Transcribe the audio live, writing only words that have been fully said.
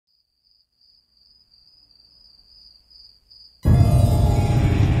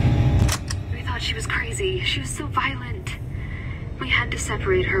crazy. She was so violent. We had to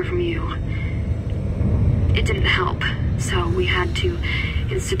separate her from you. It didn't help, so we had to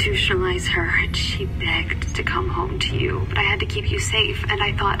institutionalize her, and she begged to come home to you, but I had to keep you safe, and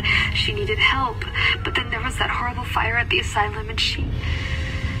I thought she needed help. But then there was that horrible fire at the asylum, and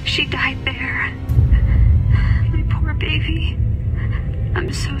she died there. My poor baby.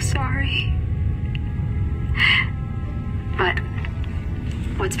 I'm so sorry. But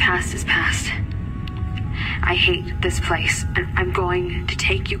what's past is past. I hate this place, and I'm going to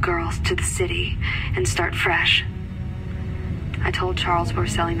take you girls to the city and start fresh. I told Charles we're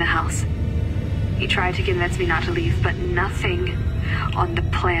selling the house. He tried to convince me not to leave, but nothing on the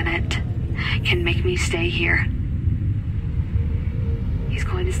planet can make me stay here. He's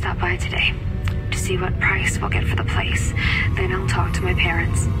going to stop by today to see what price we'll get for the place. Then I'll talk to my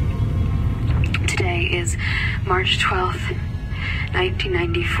parents. Today is March 12th,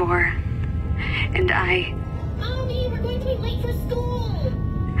 1994, and Mommy, we're going to be late for school!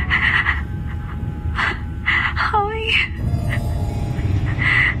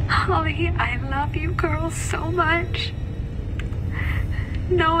 Holly, I love you girls so much.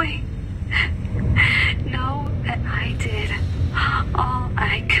 Know that I did all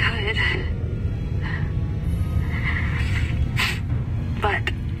I could.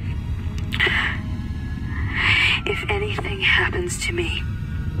 But if anything happens to me,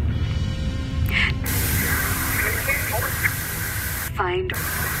 find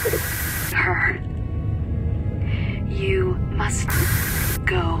her. You must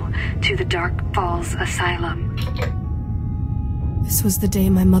go to the Dark Falls Asylum. This was the day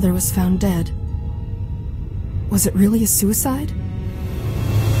my mother was found dead. Was it really a suicide?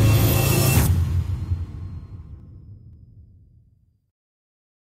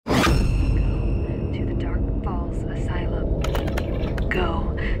 To the Dark Falls Asylum. Go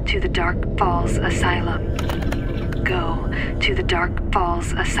to the Dark Falls Asylum. Go to the Dark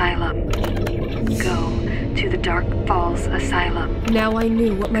Falls Asylum. Go to the Dark Falls Asylum. Now I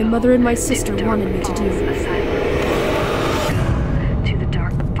knew what my mother and my sister wanted me to do. Go to the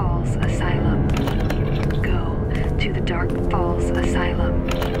Dark Falls Asylum. Go to the Dark Falls Asylum.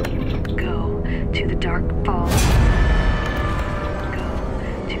 Go to the Dark Falls. Go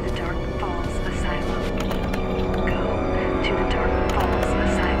to the Dark Falls Asylum. Go to the Dark Falls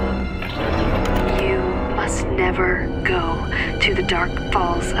Asylum. You must never go to the Dark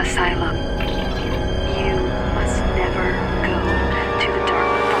Falls Asylum. You must never go to the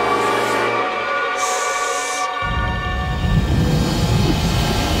Dark Falls Asylum.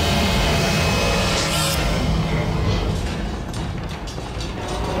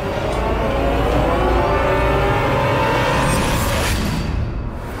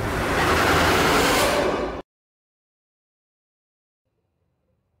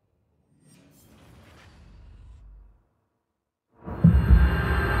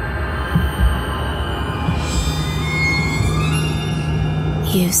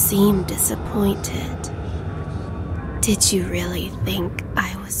 You seem disappointed. Did you really think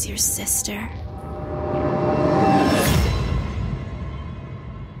I was your sister?